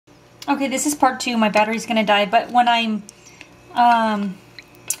Okay, this is part 2. My battery's gonna die, but when I'm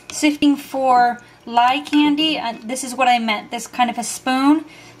sifting for lye candy, this is what I meant. This kind of a spoon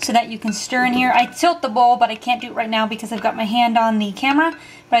so that you can stir in here. I tilt the bowl, but I can't do it right now because I've got my hand on the camera.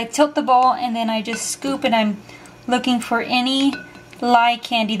 But I tilt the bowl and then I just scoop, and I'm looking for any lye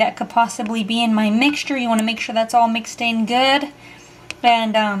candy that could possibly be in my mixture. You want to make sure that's all mixed in good.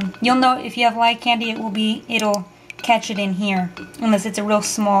 And you'll know if you have lye candy, it'll catch it in here. Unless it's a real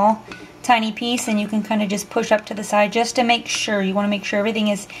small, tiny piece, and you can kind of just push up to the side just to make sure. You want to make sure everything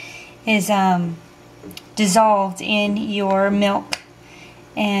is dissolved in your milk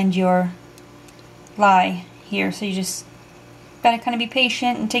and your lye here. So you just gotta kind of be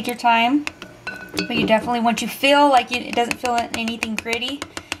patient and take your time. But you definitely, once you feel like it doesn't feel anything gritty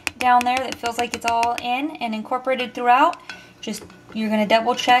down there, that feels like it's all in and incorporated throughout, just you're gonna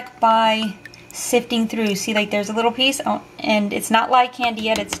double check by sifting through. See, like there's a little piece, and it's not lye candy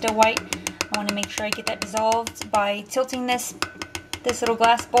yet, it's still white. I want to make sure I get that dissolved by tilting this little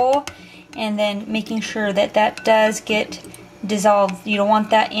glass bowl and then making sure that that does get dissolved. You don't want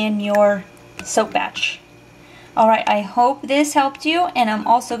that in your soap batch. Alright, I hope this helped you, and I'm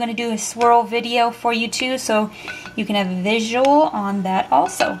also going to do a swirl video for you too, so you can have a visual on that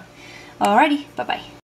also. Alrighty, bye-bye.